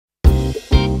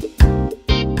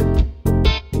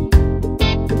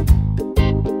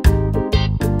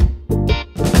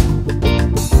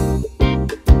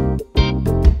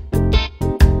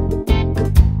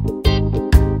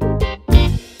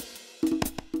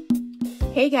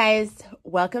Hey guys,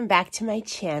 welcome back to my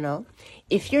channel.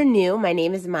 If you're new, my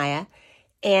name is Maya,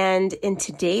 and in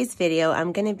today's video,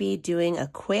 I'm going to be doing a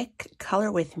quick color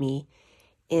with me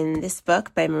in this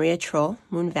book by Trolle,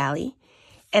 Moon Valley.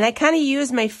 And I kind of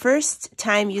used my first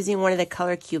time using one of the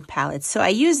color cube palettes. So I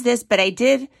used this, but I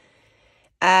did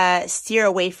steer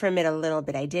away from it a little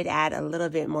bit. I did add a little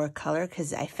bit more color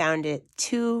because I found it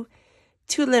too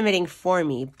limiting for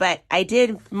me. But I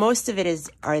did, most of it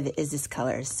is this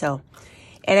color. So.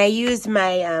 And I used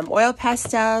my oil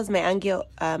pastels, my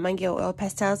Mungyo oil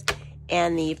pastels,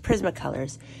 and the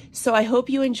Prismacolors. So I hope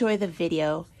you enjoy the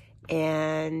video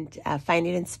and find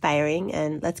it inspiring,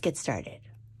 and let's get started.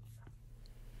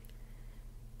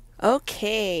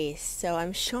 Okay, so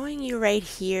I'm showing you right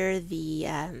here the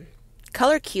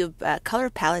color cube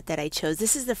color palette that I chose.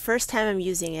 This is the first time I'm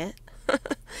using it.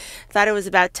 Thought it was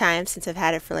about time since I've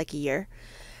had it for like a year.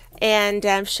 And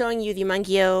I'm showing you the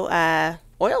Mungyo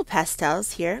oil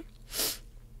pastels here,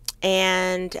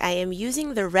 and I am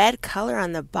using the red color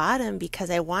on the bottom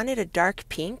because I wanted a dark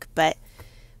pink, but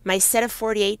my set of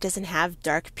 48 doesn't have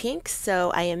dark pink, so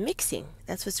I am mixing.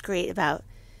 That's what's great about,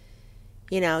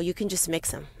 you can just mix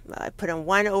them. I put them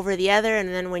one over the other, and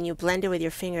then when you blend it with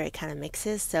your finger, it kind of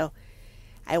mixes. So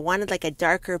I wanted like a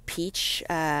darker peach,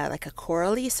 like a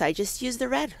corally, so I just used the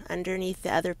red underneath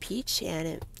the other peach, and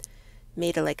it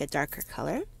made it like a darker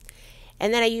color.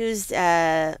 And then I used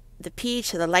the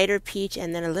peach, the lighter peach,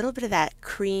 and then a little bit of that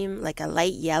cream, like a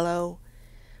light yellow,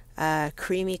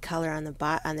 creamy color on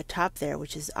the top there,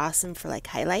 which is awesome for like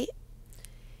highlight.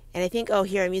 And I think,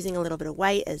 here I'm using a little bit of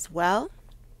white as well.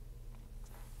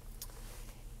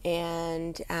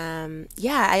 And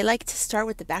yeah, I like to start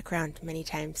with the background many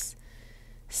times.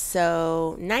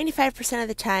 So 95% of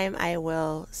the time I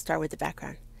will start with the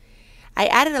background. I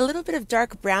added a little bit of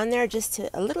dark brown there, just to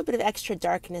a little bit of extra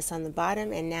darkness on the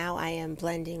bottom, and now I am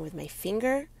blending with my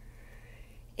finger.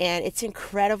 And it's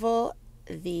incredible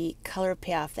the color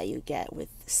payoff that you get with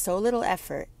so little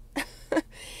effort.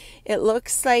 It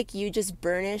looks like you just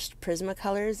burnished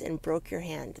Prismacolors and broke your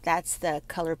hand. That's the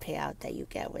color payout that you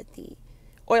get with the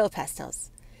oil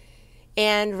pastels.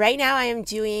 And right now I am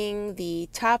doing the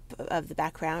top of the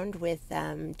background with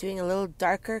doing a little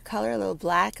darker color, a little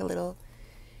black, a little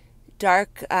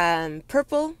dark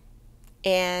purple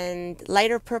and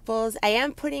lighter purples. I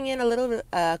am putting in a little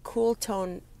cool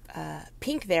tone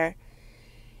pink there,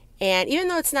 and even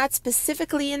though it's not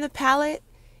specifically in the palette,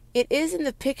 it is in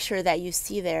the picture that you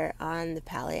see there on the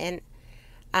palette.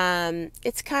 And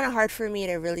it's kind of hard for me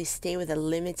to really stay with a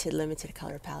limited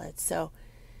color palette, so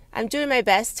I'm doing my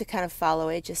best to kind of follow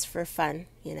it just for fun,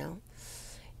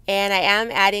 And I am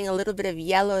adding a little bit of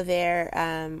yellow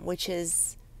there, which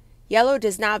is yellow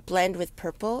does not blend with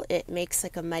purple. It makes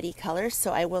like a muddy color,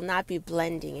 so I will not be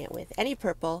blending it with any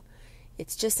purple.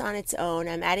 It's just on its own.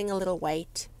 I'm adding a little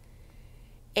white.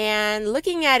 And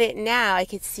looking at it now, I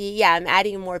could see, yeah, I'm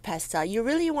adding more pastel. You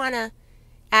really want to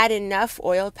add enough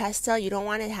oil pastel. You don't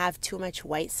want to have too much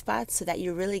white spots so that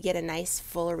you really get a nice,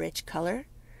 full, rich color.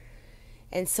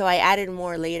 And so I added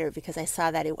more later because I saw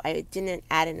that I didn't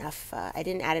add enough. I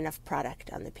didn't add enough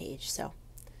product on the page, so.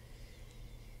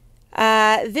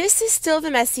 This is still the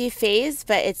messy phase,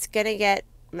 but it's going to get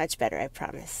much better, I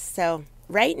promise. So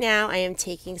right now I am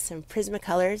taking some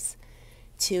Prismacolors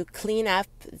to clean up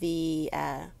the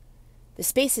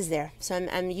spaces there. So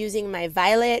I'm using my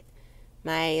violet,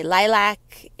 my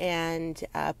lilac, and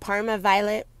Parma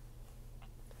violet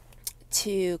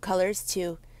colors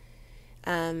to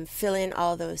fill in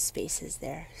all those spaces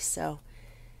there. So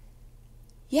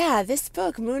yeah, this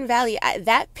book, Moon Valley,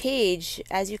 that page,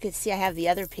 as you can see, I have the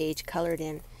other page colored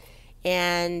in.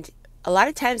 And a lot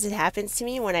of times it happens to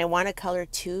me when I want to color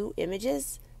two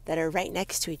images that are right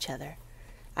next to each other.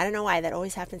 I don't know why, that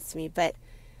always happens to me. But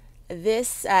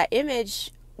this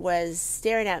image was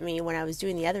staring at me when I was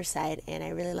doing the other side, and I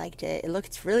really liked it. It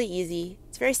looked really easy.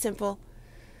 It's very simple.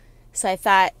 So I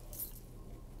thought,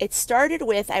 it started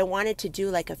with, I wanted to do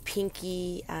like a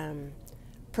pinky,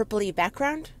 purpley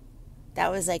background. That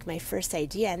was like my first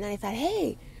idea. And then I thought,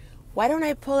 hey, why don't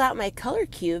I pull out my color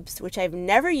cubes, which I've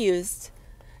never used,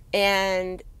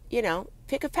 and,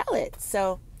 pick a palette.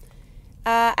 So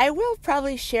I will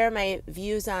probably share my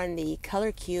views on the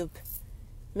color cube,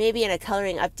 maybe in a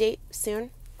coloring update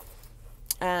soon.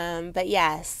 But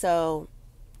yeah, so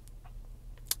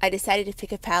I decided to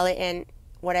pick a palette. And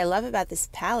what I love about this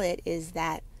palette is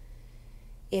that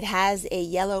it has a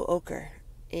yellow ochre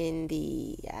in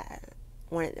the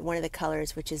one of the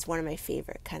colors, which is one of my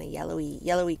favorite kind of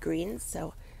yellowy greens.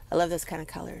 So I love those kind of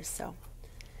colors. So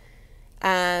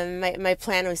My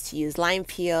plan was to use lime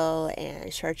peel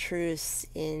and chartreuse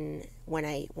in when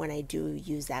I do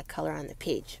use that color on the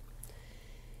page.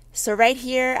 So right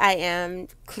here I am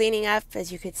cleaning up.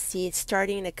 As you could see, it's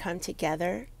starting to come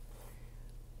together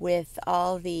with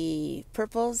all the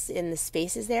purples in the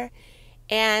spaces there.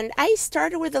 And I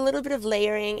started with a little bit of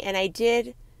layering, and I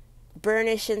did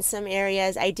burnish in some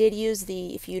areas. I did use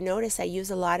if you notice, I use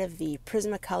a lot of the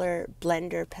Prismacolor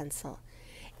blender pencil.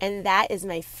 And that is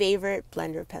my favorite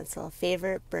blender pencil,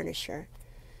 favorite burnisher.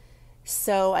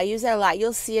 So I use that a lot.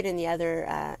 You'll see it in the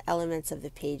other elements of the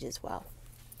page as well.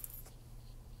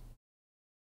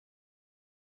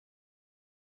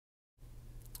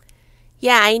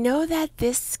 Yeah, I know that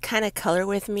this kind of color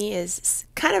with me is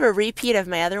kind of a repeat of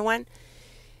my other one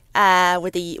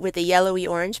with the yellowy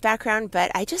orange background, but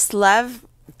I just love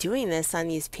doing this on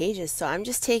these pages. So I'm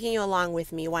just taking you along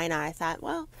with me. Why not? I thought,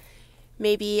 well,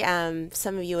 maybe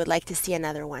some of you would like to see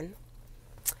another one.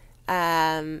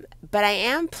 But I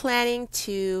am planning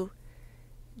to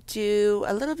do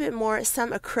a little bit more,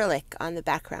 some acrylic on the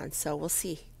background. So we'll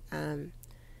see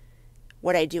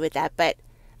what I do with that. But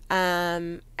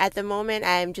at the moment,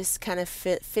 I'm just kind of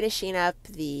finishing up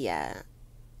the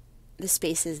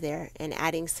spaces there and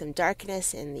adding some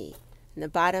darkness in the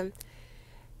bottom.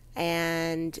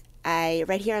 And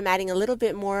right here I'm adding a little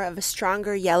bit more of a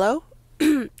stronger yellow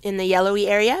in the yellowy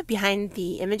area behind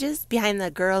the images, behind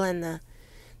the girl and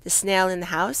the snail in the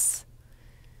house.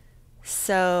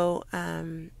 So,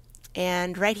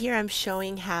 and right here I'm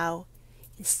showing how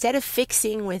instead of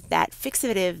fixing with that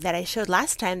fixative that I showed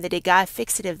last time, the Degas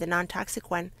fixative, the non-toxic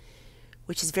one,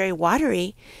 which is very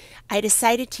watery, I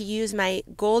decided to use my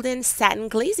golden satin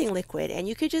glazing liquid. And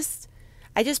you could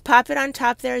I just pop it on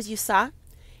top there as you saw,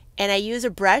 and I use a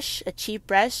brush, a cheap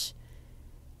brush,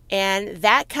 and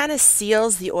that kind of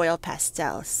seals the oil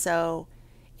pastel. So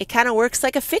it kind of works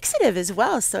like a fixative as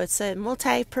well. So it's a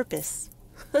multi-purpose.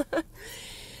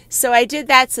 So I did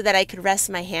that so that I could rest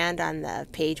my hand on the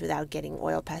page without getting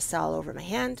oil pastel all over my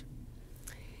hand.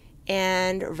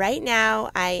 And right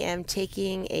now I am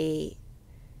taking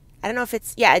I don't know if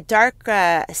it's, yeah, a dark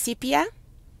sepia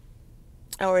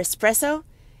or espresso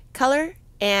color,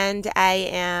 and I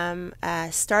am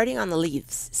starting on the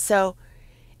leaves. So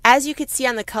as you could see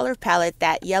on the color palette,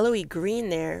 that yellowy green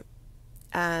there,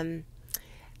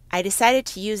 I decided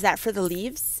to use that for the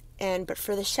leaves, but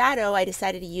for the shadow I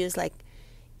decided to use, like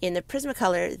in the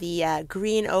Prismacolor, the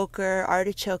green ochre,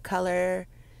 artichoke color,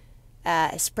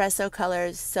 espresso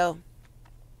colors, so,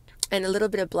 and a little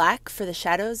bit of black for the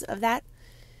shadows of that.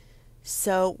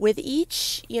 So with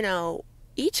each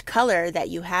color that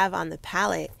you have on the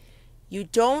palette, you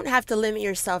don't have to limit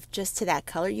yourself just to that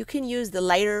color. You can use the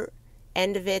lighter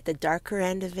end of it, the darker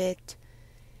end of it,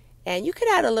 and you could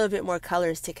add a little bit more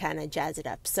colors to kind of jazz it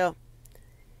up. So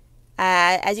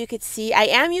as you could see, I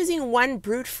am using one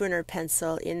Brute Fooner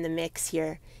pencil in the mix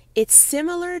here. It's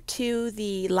similar to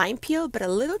the lime peel, but a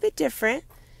little bit different.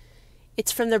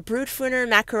 It's from the Brute Fooner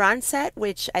macaron set,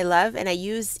 which I love, and I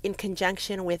use in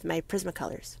conjunction with my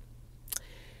Prismacolors.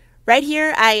 Right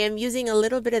here, I am using a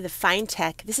little bit of the Fine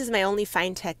Tech. This is my only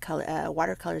Fine Tech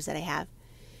watercolors that I have.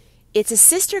 It's a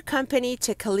sister company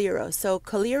to Coliro. So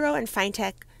Coliro and Fine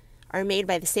Tech are made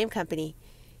by the same company.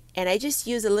 And I just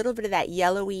use a little bit of that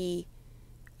yellowy,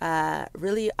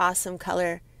 really awesome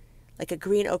color, like a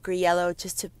green ochre yellow,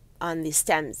 just on the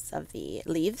stems of the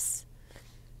leaves.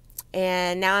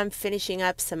 And now I'm finishing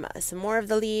up some more of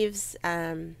the leaves.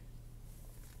 And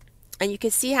you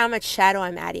can see how much shadow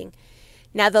I'm adding.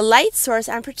 Now the light source,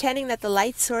 I'm pretending that the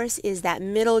light source is that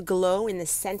middle glow in the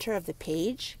center of the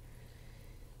page.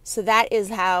 So that is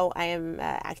how I am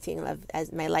acting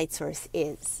as my light source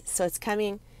is. So it's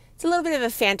a little bit of a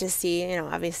fantasy,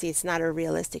 obviously it's not a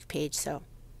realistic page. So,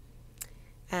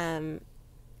 and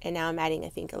now I'm adding, I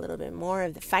think, a little bit more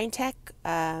of the Fine Tech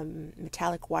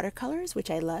metallic watercolors,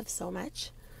 which I love so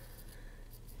much.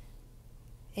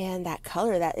 And that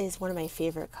color, that is one of my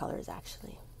favorite colors,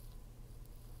 actually.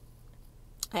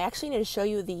 I actually need to show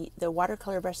you the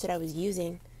watercolor brush that I was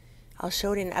using. I'll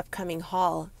show it in an upcoming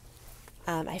haul.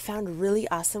 I found really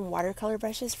awesome watercolor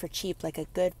brushes for cheap, like a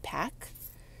good pack.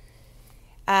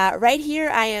 Right here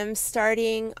I am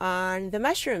starting on the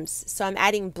mushrooms. So I'm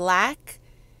adding black,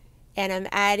 and I'm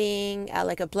adding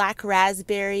like a black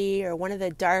raspberry or one of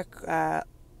the dark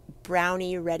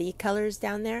browny reddy colors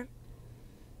down there.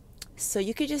 So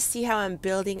you could just see how I'm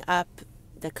building up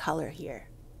the color here.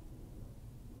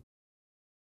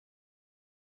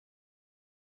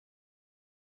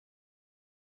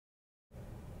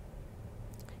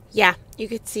 Yeah, you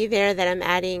could see there that I'm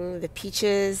adding the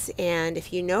peaches, and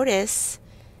if you notice,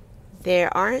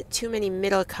 there aren't too many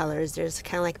middle colors. There's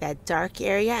kind of like that dark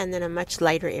area and then a much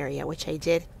lighter area, which I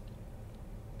did.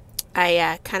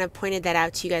 I kind of pointed that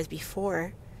out to you guys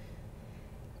before.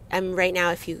 Right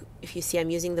now, if you see, I'm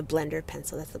using the blender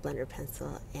pencil. That's the blender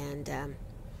pencil, and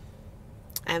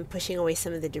I'm pushing away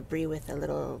some of the debris with a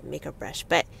little makeup brush.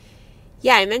 But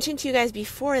yeah, I mentioned to you guys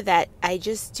before that I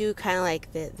just do kind of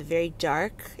like the very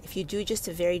dark. If you do just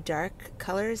a very dark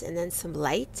colors and then some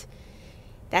light,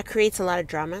 that creates a lot of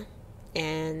drama,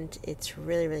 and it's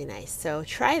really, really nice. So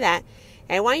try that.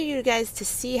 And I want you guys to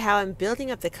see how I'm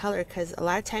building up the color, because a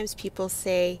lot of times people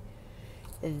say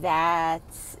that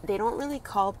they don't really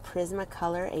call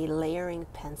Prismacolor a layering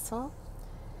pencil,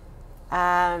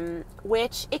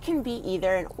 which it can be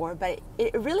either and or, but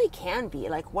it really can be.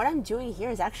 Like what I'm doing here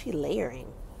is actually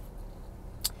layering.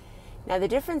 Now the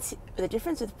difference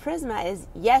with Prisma is,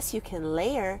 yes, you can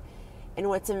layer, and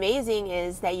what's amazing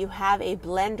is that you have a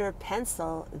blender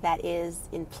pencil that is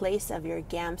in place of your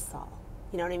Gamsol.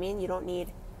 You know what I mean? You don't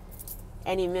need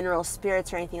any mineral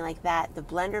spirits or anything like that. The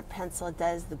blender pencil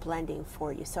does the blending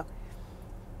for you. So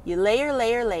you layer,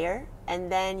 layer, layer,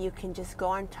 and then you can just go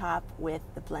on top with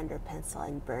the blender pencil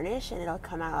and burnish, and it'll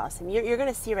come out awesome. You're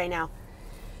going to see right now.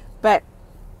 But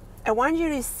I wanted you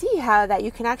to see how that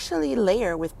you can actually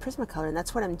layer with Prismacolor, and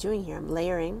that's what I'm doing here. I'm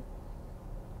layering,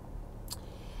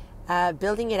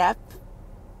 building it up,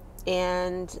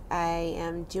 and I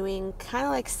am doing kind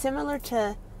of like similar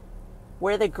to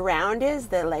where the ground is,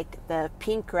 the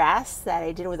pink grass that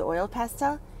I did with oil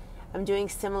pastel. I'm doing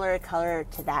similar color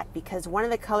to that because one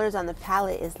of the colors on the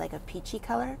palette is like a peachy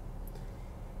color.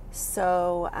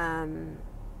 So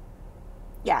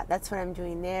yeah, that's what I'm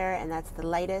doing there, and that's the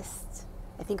lightest.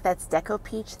 I think that's Deco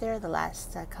Peach there, the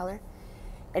last color.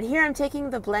 And here I'm taking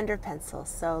the blender pencil.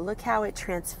 So look how it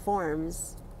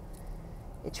transforms.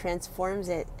 It transforms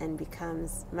it and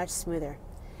becomes much smoother.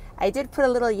 I did put a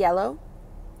little yellow,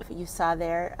 if you saw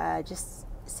there, just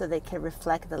so they can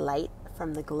reflect the light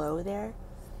from the glow there.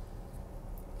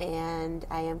 And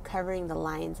I am covering the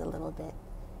lines a little bit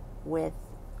with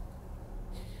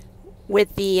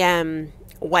the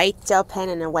white gel pen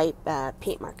and a white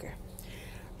paint marker.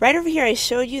 Right over here I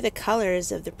showed you the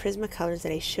colors of the Prismacolors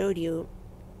that I showed you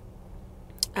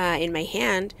in my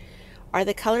hand are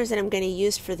the colors that I'm going to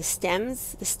use for the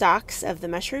stems, the stalks of the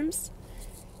mushrooms.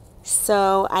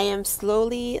 So I am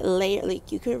slowly layering.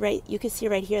 Like you could see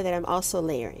right here that I'm also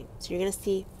layering. So you're going to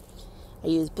see I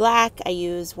use black, I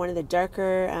use one of the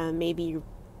darker, maybe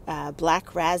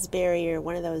black raspberry or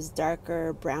one of those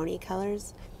darker brownie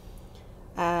colors,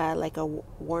 like a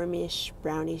warmish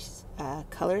brownish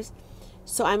colors.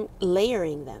 So I'm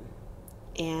layering them,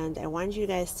 and I wanted you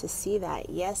guys to see that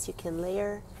yes, you can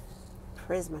layer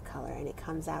Prismacolor and it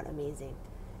comes out amazing.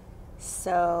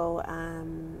 So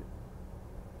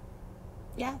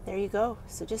yeah, there you go.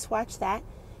 So just watch that,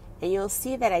 and you'll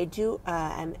see that I do.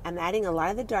 I'm adding a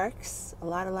lot of the darks, a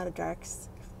lot of darks,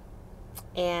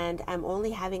 and I'm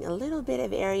only having a little bit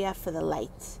of area for the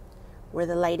light, where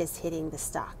the light is hitting the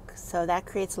stock. So that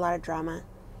creates a lot of drama,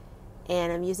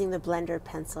 and I'm using the blender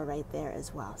pencil right there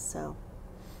as well. So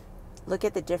look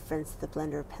at the difference the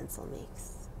blender pencil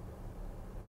makes.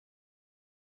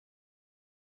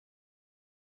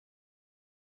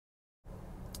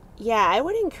 Yeah, I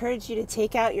would encourage you to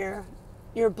take out your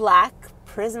black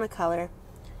Prismacolor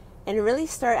and really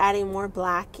start adding more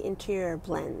black into your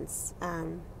blends,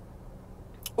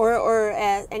 or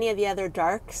any of the other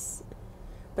darks.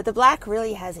 But the black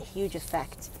really has a huge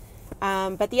effect.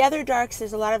 But the other darks,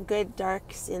 there's a lot of good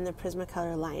darks in the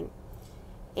Prismacolor line,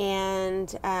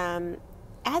 and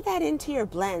add that into your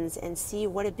blends and see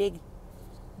what a big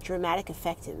dramatic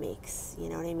effect it makes. You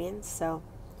know what I mean? So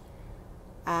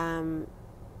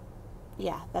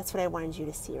yeah, that's what I wanted you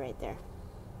to see right there.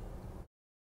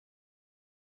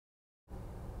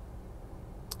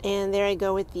 And there I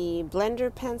go with the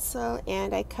blender pencil,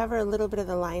 and I cover a little bit of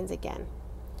the lines again,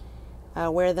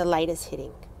 where the light is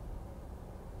hitting.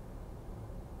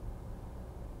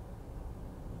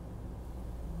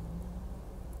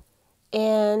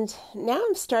 And now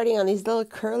I'm starting on these little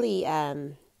curly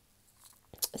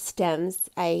stems.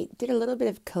 I did a little bit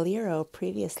of Calero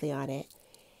previously on it,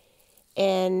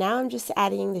 and now I'm just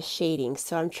adding the shading.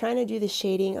 So I'm trying to do the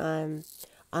shading on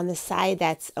the side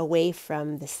that's away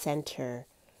from the center,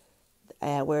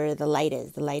 where the light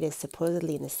is. The light is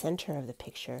supposedly in the center of the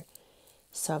picture.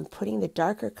 So I'm putting the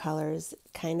darker colors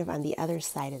kind of on the other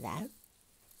side of that,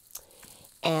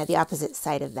 and the opposite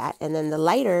side of that. And then the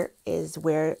lighter is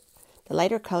where the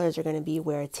lighter colors are going to be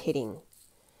where it's hitting,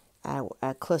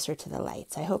 closer to the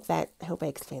lights. I hope I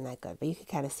explained that good, but you can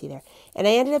kind of see there. And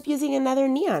I ended up using another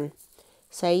neon.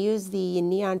 So I used the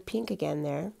neon pink again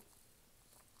there,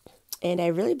 And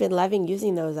I've really been loving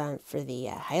using those on for the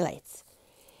highlights.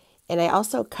 And I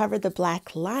also covered the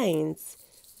black lines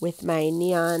with my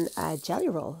neon jelly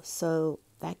roll, so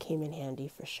that came in handy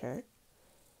for sure.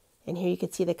 And here you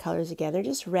can see the colors again. They're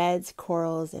just reds,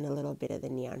 corals, and a little bit of the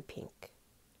neon pink.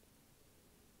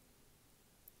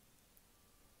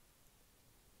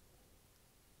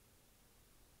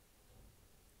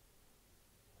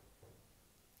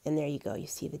 And there you go. You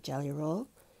see the jelly roll.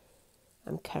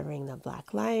 I'm covering the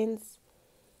black lines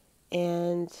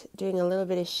and doing a little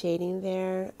bit of shading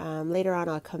there. Later on,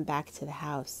 I'll come back to the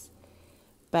house.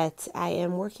 But I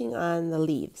am working on the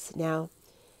leaves. Now,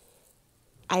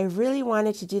 I really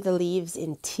wanted to do the leaves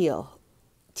in teal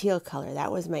color.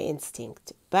 That was my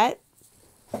instinct. But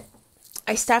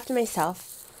I stopped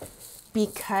myself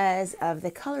because of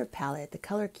the color palette, the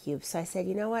color cube. So I said,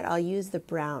 you know what? I'll use the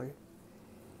brown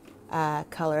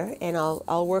color, and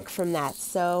I'll work from that.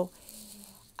 So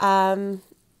in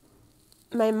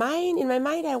my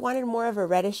mind, I wanted more of a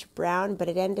reddish brown, but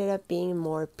it ended up being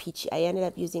more peachy. I ended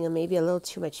up using maybe a little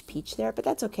too much peach there, but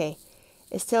that's okay.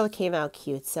 It still came out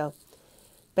cute. So,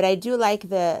 but I do like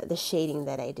the shading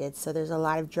that I did. So there's a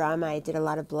lot of drama. I did a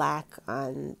lot of black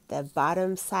on the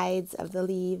bottom sides of the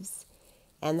leaves,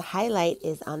 and the highlight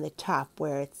is on the top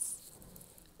where it's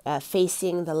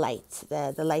facing the light,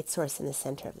 the light source in the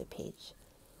center of the page.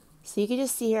 So you can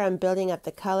just see here I'm building up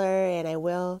the color, and I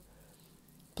will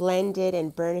blend it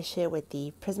and burnish it with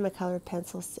the Prismacolor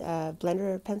pencil,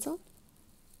 blender pencil.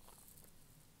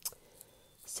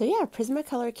 So yeah,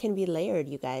 Prismacolor can be layered,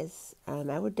 you guys.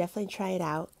 I would definitely try it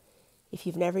out. If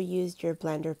you've never used your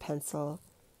blender pencil,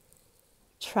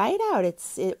 try it out.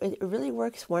 It really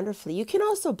works wonderfully. You can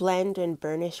also blend and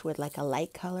burnish with like a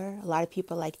light color. A lot of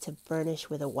people like to burnish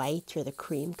with a white or the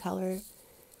cream color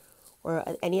or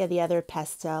any of the other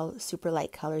pastel super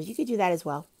light colors. You could do that as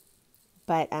well.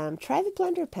 But try the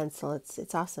blender pencil.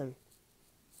 It's awesome.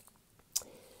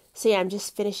 So yeah, I'm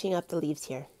just finishing up the leaves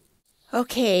here.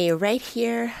 Okay, right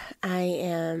here I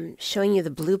am showing you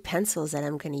the blue pencils that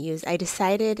I'm going to use. I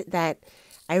decided that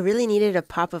I really needed a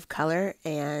pop of color,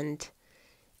 and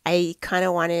I kind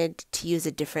of wanted to use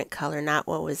a different color, not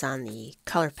what was on the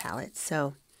color palette.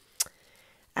 So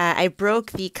I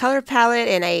broke the color palette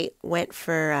and I went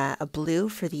for a blue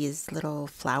for these little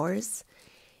flowers.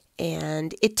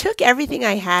 And it took everything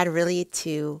I had really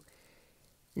to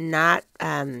not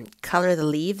color the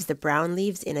leaves, the brown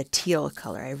leaves, in a teal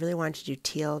color. I really wanted to do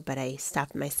teal, but I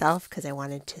stopped myself because I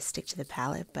wanted to stick to the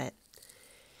palette. But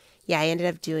yeah, I ended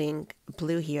up doing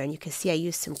blue here, and you can see I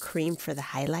used some cream for the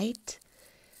highlight.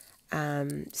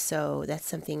 So that's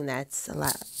something that's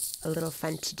a little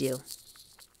fun to do.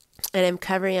 And I'm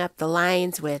covering up the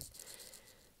lines with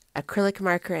acrylic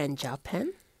marker and gel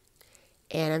pen.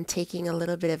 And I'm taking a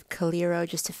little bit of Calero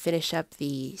just to finish up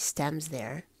the stems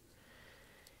there.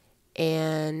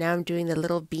 And now I'm doing the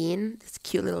little bean, this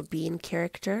cute little bean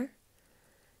character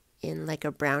in like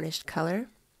a brownish color.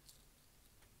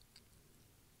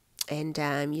 And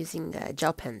I'm using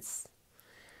gel pens,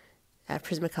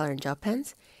 Prismacolor and gel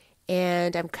pens.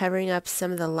 And I'm covering up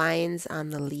some of the lines on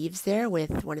the leaves there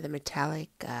with one of the metallic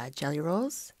jelly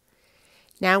rolls.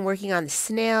 Now I'm working on the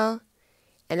snail.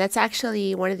 And that's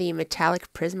actually one of the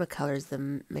metallic Prismacolors,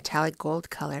 the metallic gold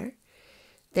color.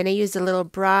 Then I used a little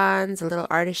bronze, a little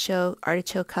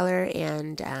artichoke color,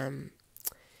 and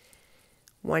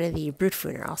one of the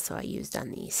Brutfuner also I used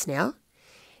on the snail.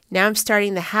 Now I'm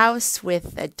starting the house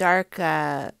with a dark,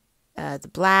 the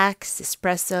blacks,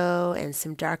 espresso, and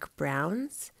some dark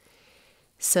browns.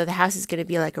 So the house is going to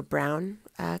be like a brown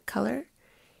color.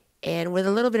 And with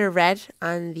a little bit of red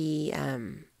on the,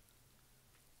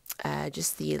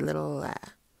 just the little,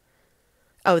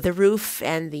 the roof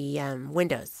and the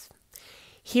windows.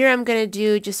 Here I'm going to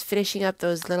do just finishing up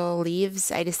those little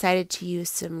leaves. I decided to use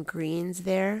some greens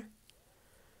there,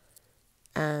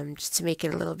 just to make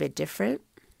it a little bit different.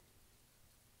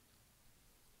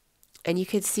 And you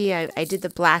can see I did the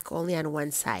black only on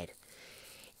one side.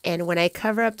 And when I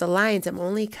cover up the lines, I'm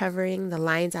only covering the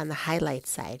lines on the highlight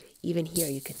side. Even here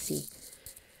you can see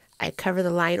I cover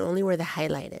the line only where the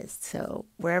highlight is. So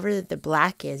wherever the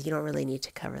black is, you don't really need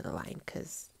to cover the line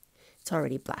because it's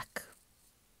already black.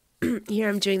 Here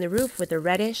I'm doing the roof with a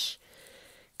reddish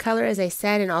color, as I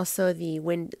said, and also the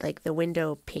the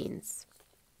window panes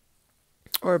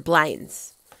or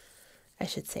blinds, I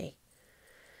should say.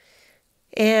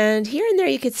 And here and there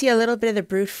you can see a little bit of the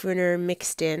Brutfuner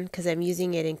mixed in because I'm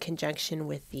using it in conjunction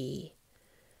with the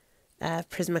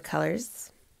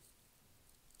Prismacolors.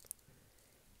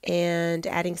 And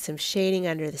adding some shading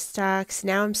under the stalks.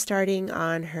 Now I'm starting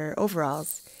on her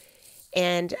overalls.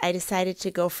 And I decided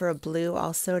to go for a blue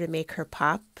also to make her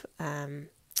pop.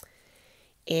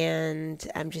 And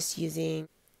I'm just using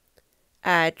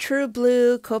True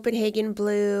Blue, Copenhagen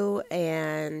Blue,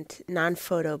 and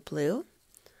Non-Photo Blue.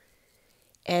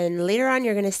 And later on,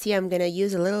 you're going to see I'm going to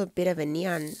use a little bit of a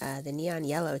neon, the neon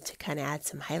yellow to kind of add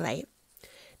some highlight.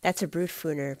 That's a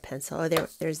Brutfuner pencil. Oh,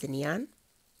 there's the neon.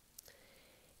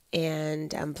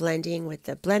 And I'm blending with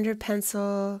the blender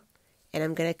pencil, and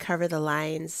I'm going to cover the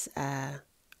lines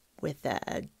with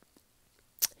the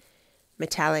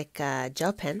metallic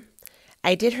gel pen.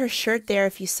 I did her shirt there,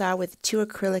 if you saw, with 2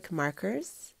 acrylic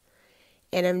markers.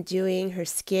 And I'm doing her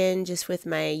skin just with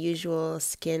my usual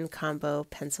skin combo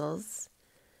pencils.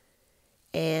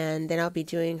 And then I'll be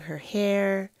doing her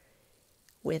hair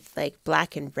with like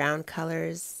black and brown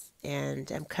colors.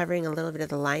 And I'm covering a little bit of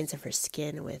the lines of her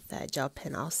skin with gel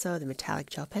pen also, the metallic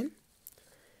gel pen.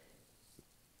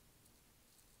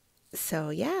 So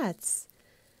yeah, it's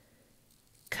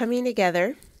coming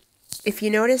together. If you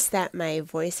notice that my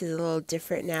voice is a little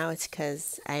different now, it's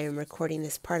because I am recording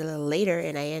this part a little later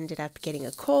and I ended up getting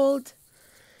a cold.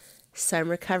 So I'm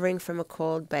recovering from a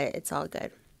cold, but it's all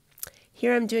good.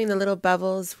 Here I'm doing the little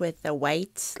bubbles with a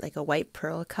white, like a white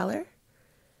pearl color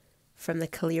from the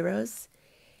Caliros.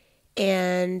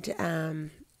 And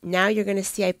now you're going to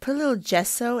see I put a little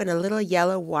gesso and a little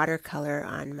yellow watercolor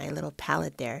on my little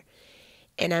palette there.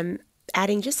 And I'm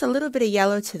adding just a little bit of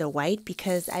yellow to the white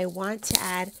because I want to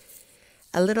add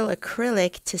a little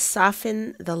acrylic to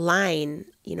soften the line,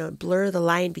 you know, blur the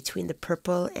line between the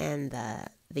purple and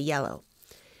the yellow.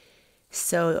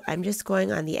 So I'm just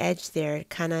going on the edge there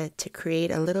kind of to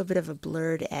create a little bit of a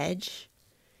blurred edge,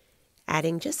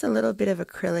 adding just a little bit of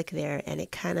acrylic there, and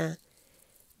it kind of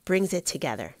brings it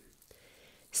together.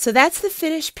 So that's the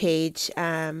finished page,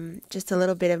 just a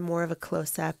little bit of more of a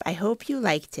close-up. I hope you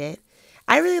liked it.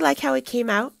 I really like how it came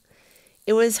out.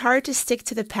 It was hard to stick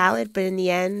to the palette, but in the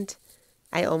end,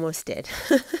 I almost did.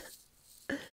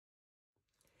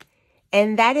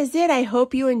 And that is it. I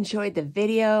hope you enjoyed the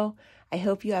video. I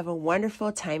hope you have a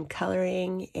wonderful time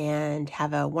coloring and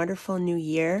have a wonderful new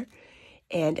year.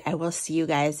 And I will see you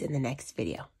guys in the next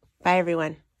video. Bye,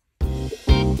 everyone.